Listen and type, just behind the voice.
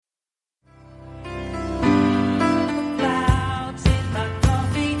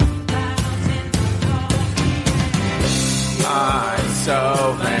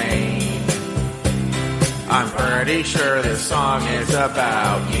pretty sure this song is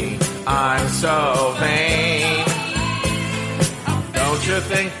about me. I'm so vain. Don't you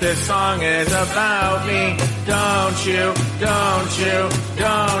think this song is about me? Don't you, don't you,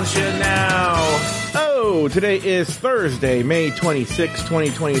 don't you now? Oh, today is Thursday, May 26,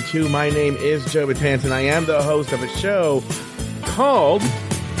 2022. My name is Joe Betance, and I am the host of a show called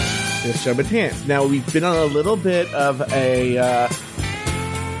Joe Betance. Now, we've been on a little bit of a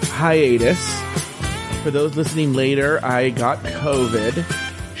hiatus. For those listening later, I got COVID.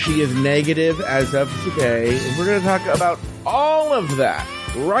 She is negative as of today. And we're going to talk about all of that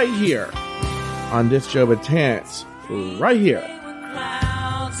right here on this Joe Betance, right here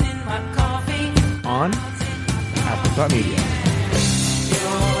on Apple.media.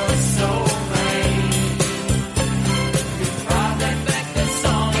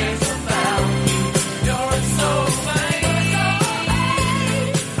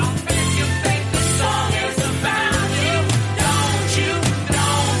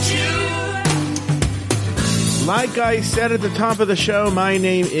 Like I said at the top of the show, my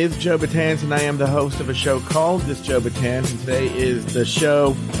name is Joe Betance, and I am the host of a show called This Joe Betance, and today is the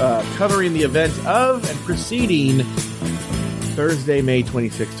show covering the events of and preceding Thursday, May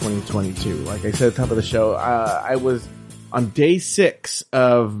 26, 2022. Like I said at the top of the show, I was on day 6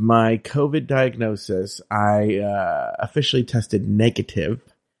 of my COVID diagnosis. I officially tested negative,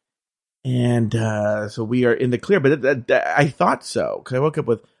 and so we are in the clear, but I thought so, because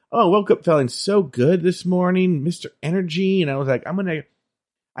I woke up feeling so good this morning, Mr. Energy, and I was like, I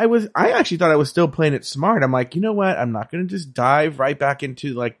actually thought I was still playing it smart. I'm like, you know what? I'm not going to just dive right back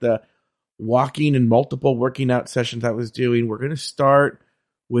into like the walking and multiple working out sessions I was doing. We're going to start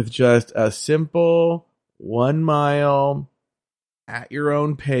with just a simple 1 mile at your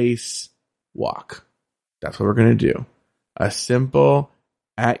own pace walk. That's what we're going to do. A simple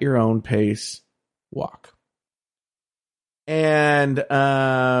at your own pace walk. And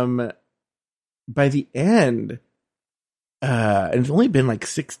by the end, and it's only been like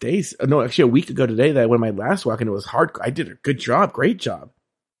 6 days. No, actually a week ago today that I went my last walk, and it was hard. I did a good job, great job.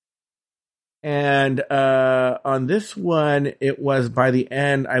 And on this one, it was by the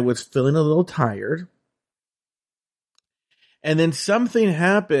end, I was feeling a little tired. And then something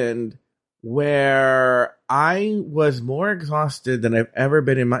happened where I was more exhausted than I've ever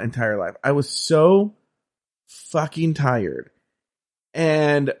been in my entire life. I was so fucking tired.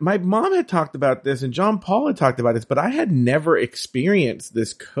 And my mom had talked about this, and John Paul had talked about this, but I had never experienced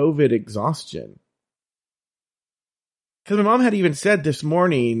this COVID exhaustion. Because my mom had even said this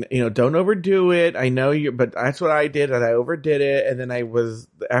morning, don't overdo it. I know but that's what I did, and I overdid it. And then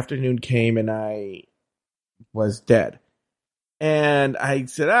the afternoon came and I was dead. And I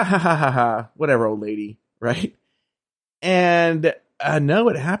said, whatever, old lady, right? And no,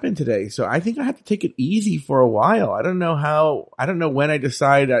 it happened today. So I think I have to take it easy for a while. I don't know when I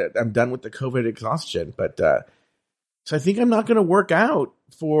decide I'm done with the COVID exhaustion, but, so I think I'm not going to work out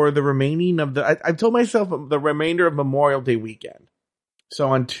for the remaining of I've told myself the remainder of Memorial Day weekend. So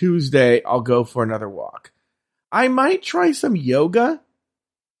on Tuesday, I'll go for another walk. I might try some yoga,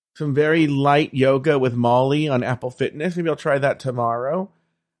 some very light yoga with Molly on Apple Fitness. Maybe I'll try that tomorrow.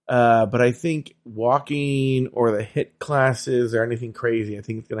 But I think walking or the HIIT classes or anything crazy, I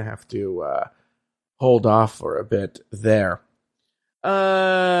think it's going to have to hold off for a bit there.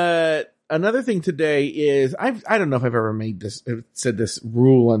 Another thing today is, I don't know if I've ever said this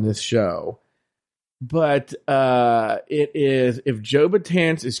rule on this show, but it is if Joe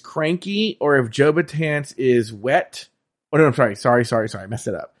Betance is cranky or if Joe Betance is wet. Oh, no, I'm sorry, I messed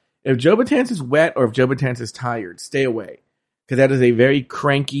it up. If Joe Betance is wet or if Joe Betance is tired, stay away. Because that is a very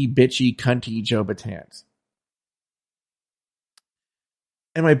cranky, bitchy, cunty Joe Betance.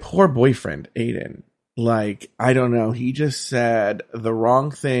 And my poor boyfriend, Aiden, I don't know, he just said the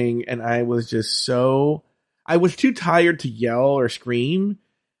wrong thing, and I was too tired to yell or scream,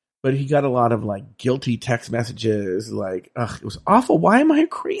 but he got a lot of, guilty text messages, it was awful. Why am I a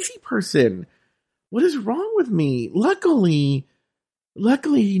crazy person? What is wrong with me? Luckily,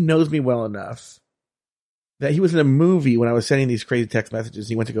 he knows me well enough that he was in a movie when I was sending these crazy text messages.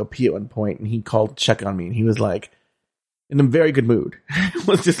 He went to go pee at one point, and he called to check on me, and he was in a very good mood. It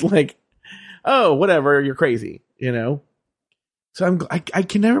was just oh, whatever, you're crazy, So I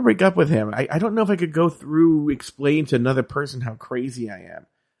can never break up with him. I don't know if I could go through explaining to another person how crazy I am,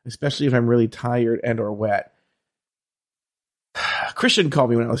 especially if I'm really tired and or wet. Christian called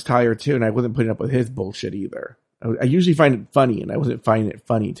me when I was tired too, and I wasn't putting up with his bullshit either. I usually find it funny, and I wasn't finding it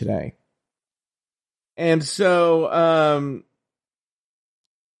funny today. And so,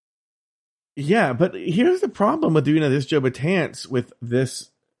 yeah, but here's the problem with doing this Joe Betance with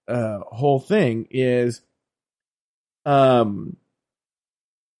this whole thing is Um,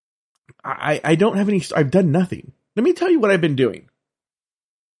 I don't have any. I've done nothing. Let me tell you what I've been doing.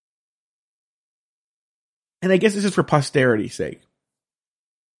 And I guess this is for posterity's sake.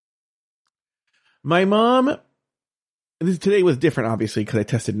 My mom, today was different, obviously, because I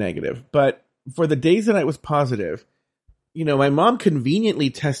tested negative. But for the days that I was positive, my mom conveniently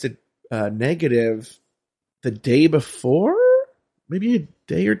tested negative the day before, maybe a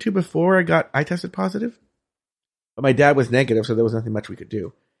day or two before I tested positive. But my dad was negative, so there was nothing much we could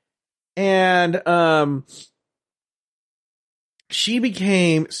do. And she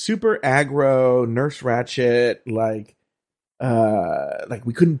became super aggro, Nurse Ratched, like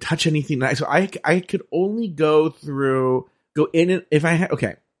we couldn't touch anything. So I could only go in and if I had,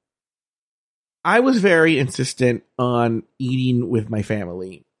 okay. I was very insistent on eating with my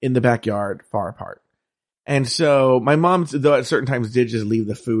family in the backyard, far apart. And so my mom, though at certain times, did just leave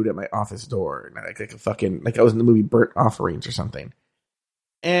the food at my office door, like I was in the movie Burnt Offerings or something.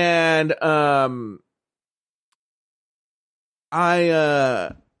 And I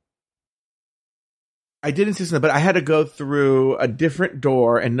did insist on that, but I had to go through a different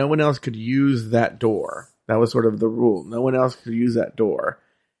door, and no one else could use that door. That was sort of the rule. No one else could use that door.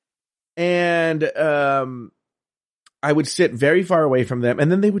 And I would sit very far away from them,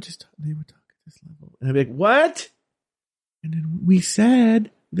 and then they would talk at this level. And I'd be like, what? And then we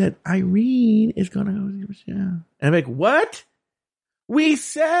said that Irene is going to go to the show. And I'm like, what? We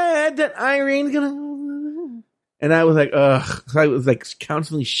said that Irene's going to. And I was like, ugh. So I was like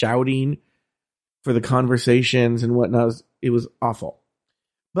constantly shouting for the conversations and whatnot. It was awful.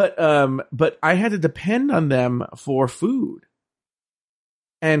 But I had to depend on them for food.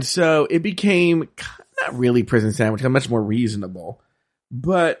 And so it became not really prison sandwich, much more reasonable.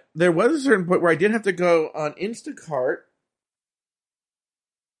 But there was a certain point where I did have to go on Instacart.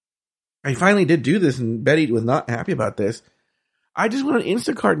 I finally did do this, and Betty was not happy about this. I just went on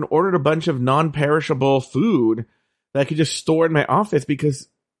Instacart and ordered a bunch of non-perishable food that I could just store in my office because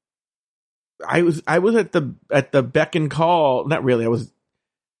I was at the beck and call. Not really.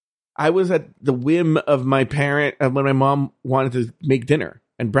 I was at the whim of my parent when my mom wanted to make dinner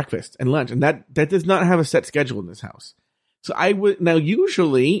and breakfast and lunch, and that does not have a set schedule in this house. So I would now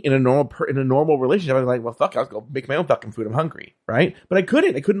usually in a normal relationship, I was like, well, fuck, I'll go make my own fucking food. I'm hungry, right? But I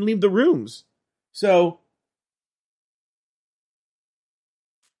couldn't leave the rooms. So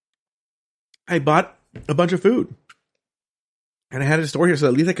I bought a bunch of food and I had it stored here so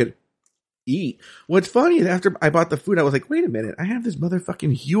at least I could eat. What's funny is after I bought the food, I was like, wait a minute, I have this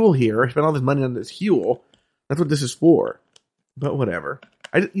motherfucking Huel here. I spent all this money on this Huel. That's what this is for. But whatever.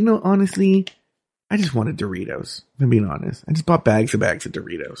 Honestly, I just wanted Doritos. If I'm being honest. I just bought bags of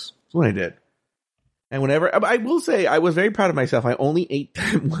Doritos. That's what I did. And whenever, I will say, I was very proud of myself. I only ate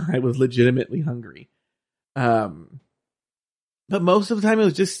them when I was legitimately hungry. But most of the time it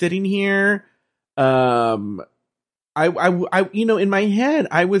was just sitting here. In my head,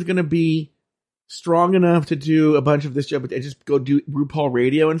 I was going to be strong enough to do a bunch of this job, but I just go do RuPaul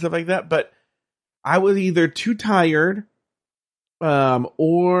radio and stuff like that. But I was either too tired,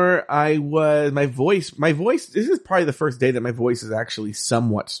 or my voice, this is probably the first day that my voice is actually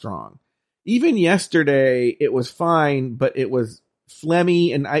somewhat strong. Even yesterday, it was fine, but it was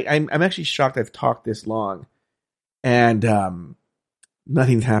phlegmy, and I'm actually shocked I've talked this long, and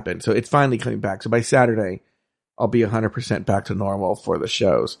nothing's happened. So it's finally coming back. So by Saturday, I'll be 100% back to normal for the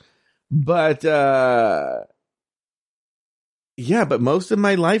shows. But but most of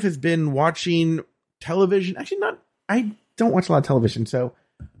my life has been watching television. Actually, I don't watch a lot of television. So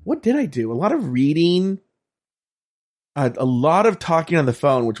what did I do? A lot of reading, a lot of talking on the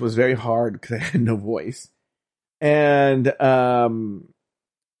phone, which was very hard because I had no voice. And I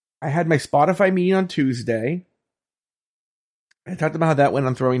had my Spotify meeting on Tuesday. I talked about how that went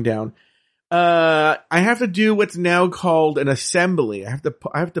on Throwing Down. I have to do what's now called an assembly. I have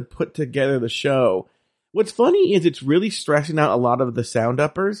to put together the show. What's funny is it's really stressing out a lot of the sound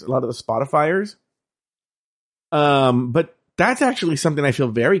uppers, a lot of the Spotifyers. But that's actually something I feel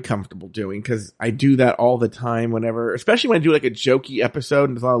very comfortable doing because I do that all the time whenever, especially when I do like a jokey episode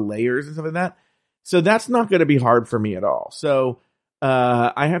and there's a lot of layers and stuff like that. So that's not going to be hard for me at all. So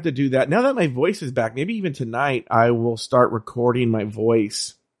I have to do that. Now that my voice is back, maybe even tonight, I will start recording my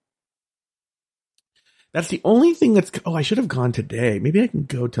voice. That's the only thing I should have gone today. Maybe I can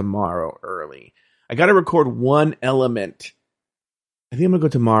go tomorrow early. I got to record one element. I think I'm going to go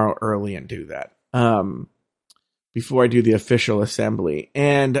tomorrow early and do that. Before I do the official assembly.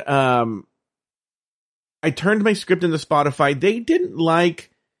 And I turned my script into Spotify. They didn't like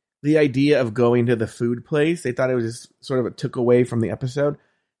the idea of going to the food place. They thought it was just sort of took away from the episode.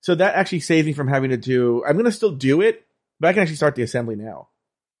 So that actually saved me from having to I'm going to still do it, But I can actually start the assembly now.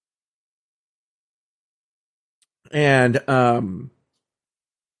 And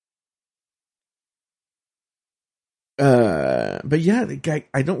but yeah,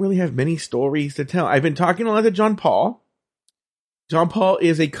 I don't really have many stories to tell. I've been talking a lot to John Paul. John Paul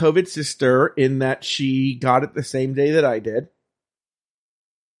is a COVID sister in that she got it the same day that I did.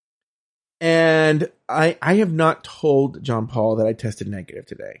 And I have not told John Paul that I tested negative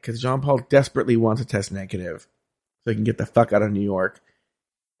today because John Paul desperately wants to test negative so he can get the fuck out of New York.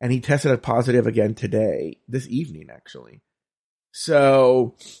 And he tested a positive again today, this evening, actually.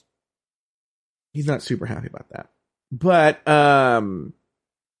 So he's not super happy about that. But, so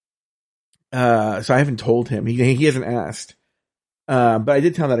I haven't told him. He hasn't asked. But I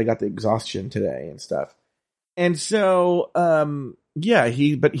did tell him that I got the exhaustion today and stuff. And so, yeah,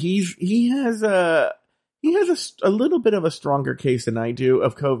 he has a little bit of a stronger case than I do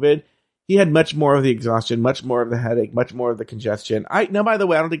of COVID. He had much more of the exhaustion, much more of the headache, much more of the congestion. Now, by the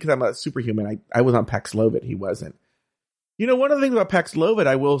way, I don't think because I'm a superhuman, I was on Paxlovid. He wasn't. You know, one of the things about Paxlovid,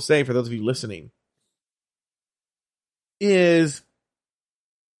 I will say for those of you listening, is,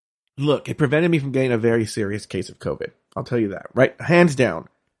 look, it prevented me from getting a very serious case of COVID. I'll tell you that, right? Hands down,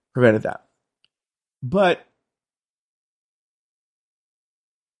 prevented that. But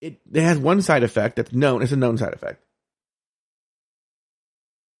it has one side effect that's known. It's a known side effect.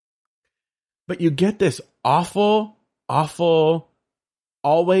 But you get this awful,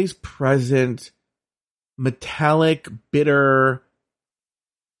 always present, metallic, bitter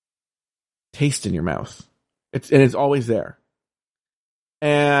taste in your mouth. It's always there.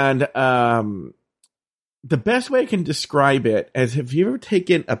 And the best way I can describe it as, have you ever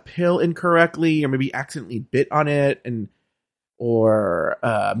taken a pill incorrectly or maybe accidentally bit on it, or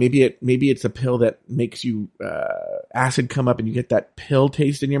maybe it's a pill that makes you acid come up and you get that pill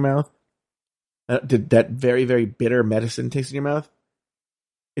taste in your mouth? That very, very bitter medicine taste in your mouth.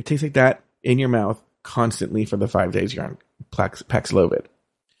 It tastes like that in your mouth constantly for the 5 days you're on Paxlovid.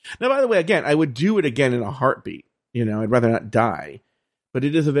 Now, by the way, again, I would do it again in a heartbeat. You know, I'd rather not die. But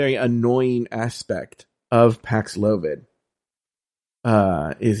it is a very annoying aspect of Paxlovid,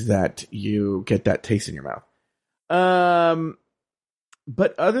 is that you get that taste in your mouth.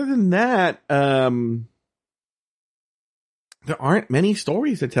 But other than that, there aren't many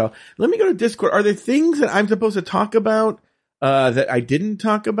stories to tell. Let me go to Discord. Are there things that I'm supposed to talk about that I didn't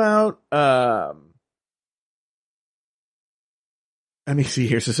talk about? Let me see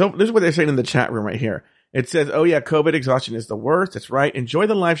here. So this is what they're saying in the chat room right here. It says, oh yeah, COVID exhaustion is the worst. That's right. Enjoy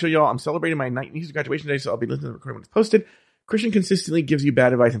the live show, y'all. I'm celebrating my niece's graduation today, so I'll be listening to the recording when it's posted. Christian consistently gives you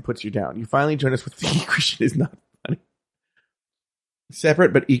bad advice and puts you down. You finally join us with the Christian is not funny.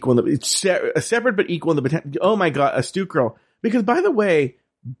 Separate but equal in the separate but equal in the oh my god, a Stu girl. Because by the way,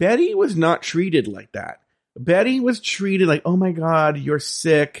 Betty was not treated like that. Betty was treated like, oh my god, you're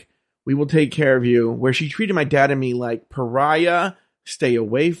sick. We will take care of you. Where she treated my dad and me like pariah. Stay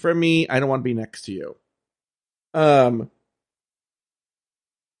away from me. I don't want to be next to you. Alan's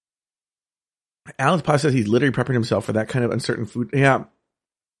Paz says he's literally prepping himself for that kind of uncertain food. Yeah.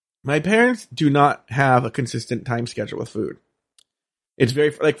 My parents do not have a consistent time schedule with food. It's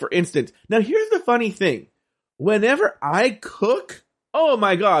very, like, for instance, now here's the funny thing. Whenever I cook, oh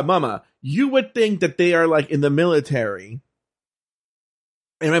my god, mama, you would think that they are like in the military.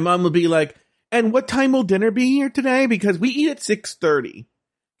 And my mom would be like, and what time will dinner be here today? Because we eat at 6:30.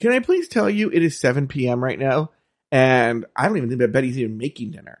 Can I please tell you it is 7 p.m. right now? And I don't even think that Betty's even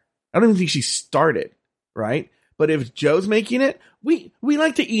making dinner. I don't even think she started, right? But if Joe's making it, we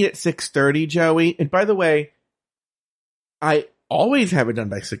like to eat at 6:30, Joey. And by the way, I always have it done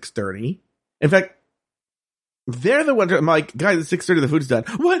by 6:30. In fact, they're the ones. I'm like, guys, at 6:30 the food's done.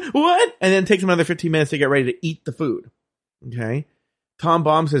 What? And then it takes them another 15 minutes to get ready to eat the food. Okay. Tom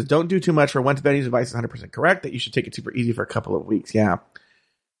Baum says, don't do too much for once Betty's advice is 100% correct, that you should take it super easy for a couple of weeks. Yeah.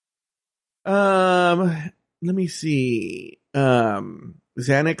 Let me see.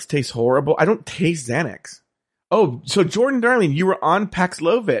 Xanax tastes horrible. I don't taste Xanax. Oh, so Jordan Darling, you were on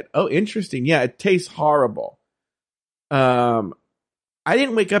Paxlovid. Oh, interesting. Yeah, it tastes horrible. I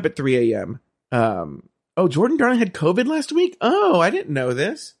didn't wake up at 3 a.m. Oh, Jordan Darling had COVID last week? Oh, I didn't know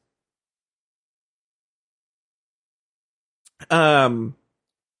this. Oh,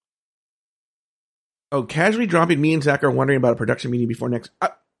 casually dropping me and Zach are wondering about a production meeting before next.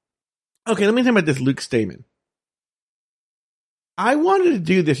 Okay, let me talk about this Luke Stamen. I wanted to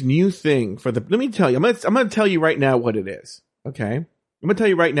do this new thing for let me tell you, I'm going to tell you right now what it is. Okay. I'm going to tell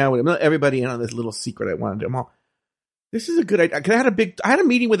you right now, I'm going to let everybody in on this little secret I want to do. This is a good idea. Cause I had a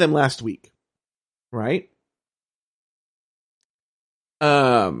meeting with them last week. Right.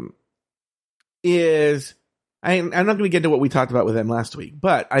 I'm not going to get into what we talked about with them last week,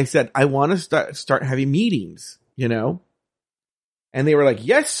 but I said, I want to start having meetings, you know? And they were like,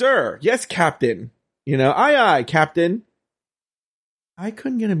 yes, sir. Yes, Captain. You know, aye, Captain. I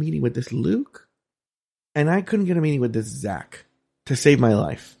couldn't get a meeting with this Luke, and I couldn't get a meeting with this Zach to save my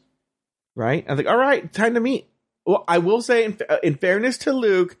life. Right? I was like, all right, time to meet. Well, I will say, in fairness to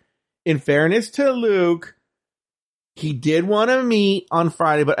Luke, he did want to meet on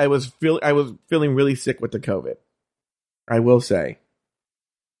Friday, but I was feeling really sick with the COVID. I will say.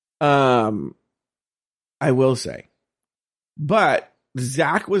 But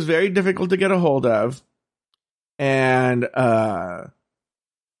Zach was very difficult to get a hold of. And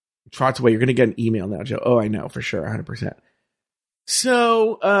Trotsway, you're going to get an email now, Joe. Oh, I know, for sure, 100%.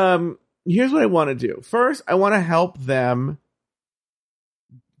 So, here's what I want to do. First, I want to help them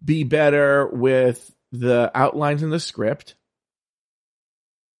be better with the outlines in the script.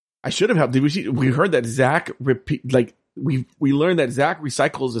 I should have helped. We heard that Zach we learned that Zach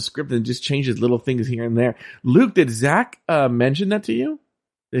recycles the script and just changes little things here and there. Luke, did Zach mention that to you?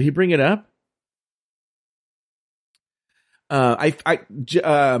 Did he bring it up? I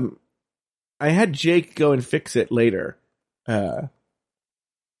had Jake go and fix it later. So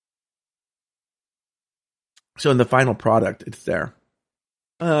in the final product, it's there.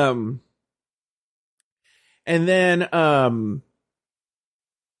 And then, what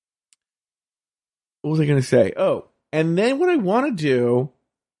was I going to say? Oh, and then what I want to do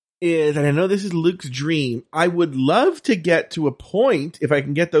is, and I know this is Luke's dream, I would love to get to a point, if I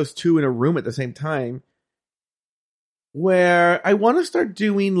can get those two in a room at the same time, where I want to start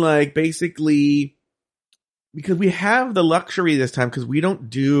doing like basically, because we have the luxury this time, because we don't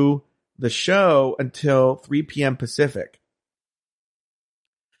do the show until 3 p.m. Pacific.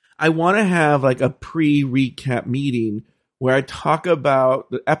 I want to have like a pre-recap meeting where I talk about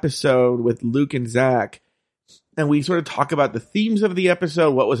the episode with Luke and Zach, and we sort of talk about the themes of the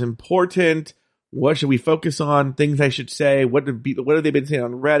episode, what was important, what should we focus on, things I should say, what have they been saying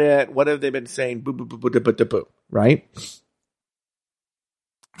on Reddit, what have they been saying, boo, boo, boo, boo, boo, boo, boo, right?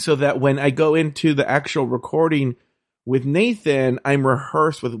 So that when I go into the actual recording with Nathan, I'm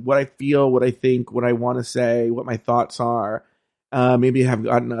rehearsed with what I feel, what I think, what I want to say, what my thoughts are. Maybe have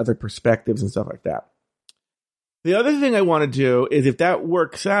gotten other perspectives and stuff like that. The other thing I want to do is, if that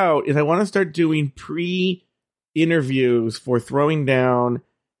works out, is I want to start doing pre-interviews for Throwing Down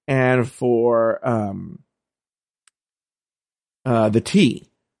and for the T.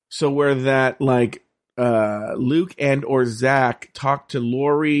 So where that like Luke and or Zach talk to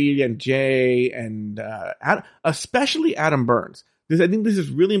Lori and Jay and especially Adam Burns. I think this is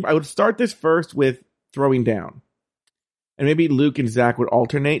really, I would start this first with Throwing Down. And maybe Luke and Zach would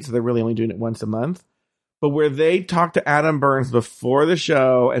alternate, so they're really only doing it once a month. But where they talk to Adam Burns before the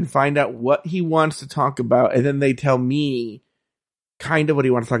show and find out what he wants to talk about, and then they tell me kind of what he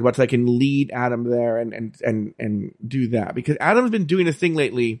wants to talk about, so I can lead Adam there and do that. Because Adam's been doing a thing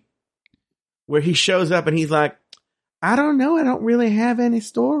lately where he shows up and he's like, I don't know, I don't really have any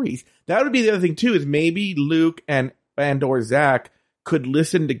stories. That would be the other thing too, is maybe Luke and or Zach could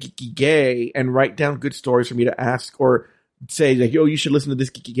listen to Geeky Gay and write down good stories for me to ask, or say like, yo, you should listen to this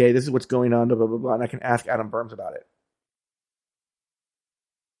Geeky Gay, this is what's going on, blah, blah, blah, blah, and I can ask Adam Burns about it.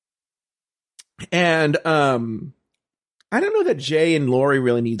 And I don't know that Jay and Lori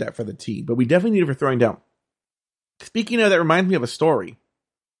really need that for the tea, but we definitely need it for Throwing Down. Speaking of, that reminds me of a story.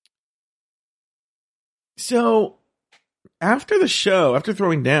 So after the show, after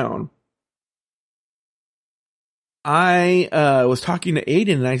Throwing Down, I was talking to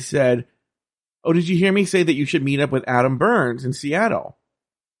Aiden and I said, oh, did you hear me say that you should meet up with Adam Burns in Seattle?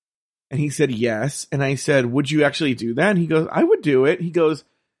 And he said, yes. And I said, would you actually do that? And he goes, I would do it. He goes,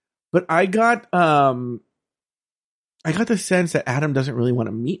 but I got the sense that Adam doesn't really want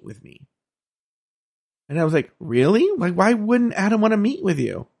to meet with me. And I was like, really? Like, why wouldn't Adam want to meet with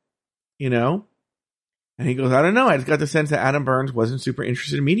you? You know? And he goes, I don't know. I just got the sense that Adam Burns wasn't super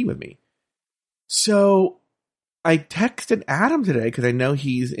interested in meeting with me. So I texted Adam today because I know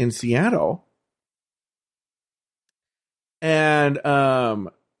he's in Seattle. And,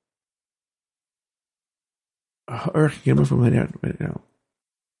 or get him from my dad right now.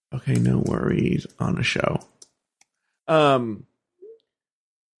 Okay, no worries on the show. And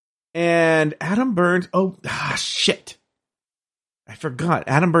Adam Burns, shit. I forgot.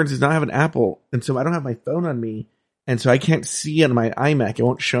 Adam Burns does not have an Apple, and so I don't have my phone on me, and so I can't see on my iMac. It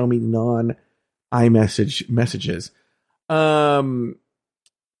won't show me non-iMessage messages. Essentially,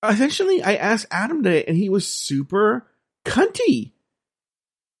 I asked Adam today, and he was super cunty.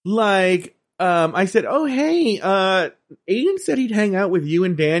 Like, I said, oh, hey, Aiden said he'd hang out with you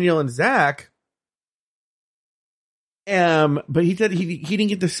and Daniel and Zach. But he said he didn't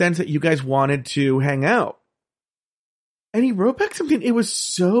get the sense that you guys wanted to hang out. And he wrote back something. It was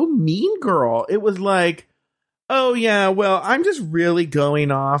so mean girl. It was like, oh yeah, well, I'm just really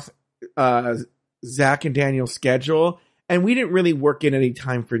going off Zach and Daniel's schedule. And we didn't really work in any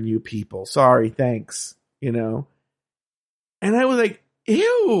time for new people. Sorry, thanks. You know? And I was like,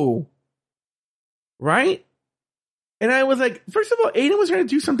 ew. Right? And I was like, first of all, Aiden was trying to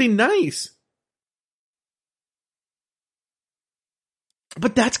do something nice.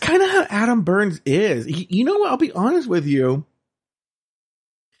 But that's kind of how Adam Burns is. You know what? I'll be honest with you.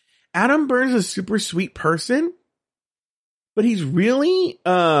 Adam Burns is a super sweet person, but he's really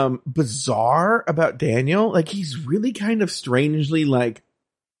bizarre about Daniel. Like, he's really kind of strangely, like,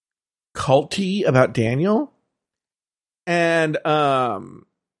 culty about Daniel. And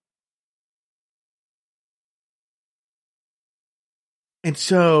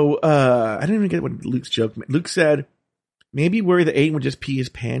so I didn't even get what Luke's joke meant. Luke said, maybe worry that Aiden would just pee his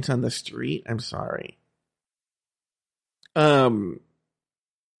pants on the street. I'm sorry. And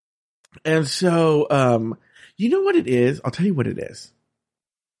so, you know what it is? I'll tell you what it is.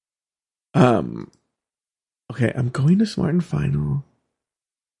 Okay, I'm going to Smart and Final.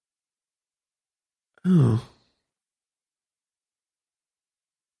 Oh.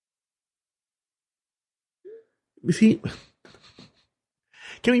 See,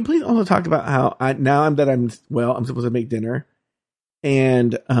 can we please also talk about how I'm supposed to make dinner,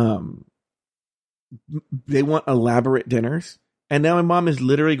 and they want elaborate dinners, and now my mom is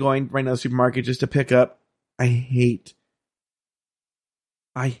literally going right now to the supermarket just to pick up. I hate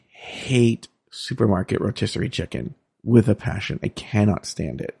supermarket rotisserie chicken with a passion. I cannot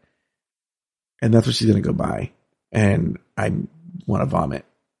stand it, and that's what she's gonna go buy, and I want to vomit.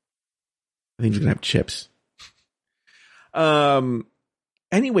 I think she's gonna have chips.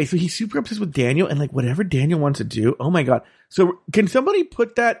 Anyway, so he's super obsessed with Daniel, and like whatever Daniel wants to do. Oh my God. So can somebody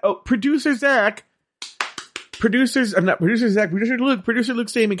put that? Oh, producer Luke, producer Luke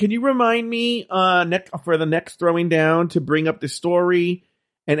Stamen. Can you remind me for the next throwing down to bring up the story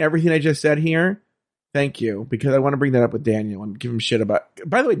and everything I just said here? Thank you, because I want to bring that up with Daniel and give him shit about.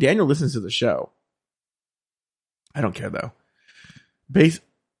 By the way, Daniel listens to the show. I don't care though.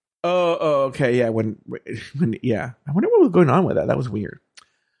 Oh, okay, yeah. When, yeah. I wonder what was going on with that. That was weird.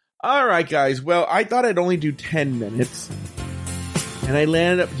 All right, guys. Well, I thought I'd only do 10 minutes, and I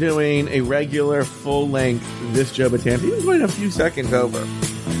landed up doing a regular full length This Joe Betance, even going a few seconds over.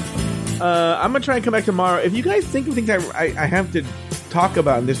 I'm gonna try and come back tomorrow. If you guys think of things I have to talk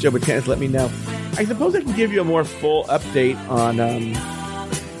about in This Joe Betance, let me know. I suppose I can give you a more full update on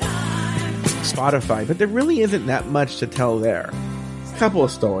Spotify, but there really isn't that much to tell there. A couple of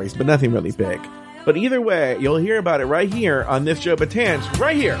stories, but nothing really big. But either way, you'll hear about it right here on This Joe Betance,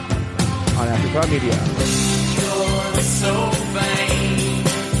 right here on Afterthought Media.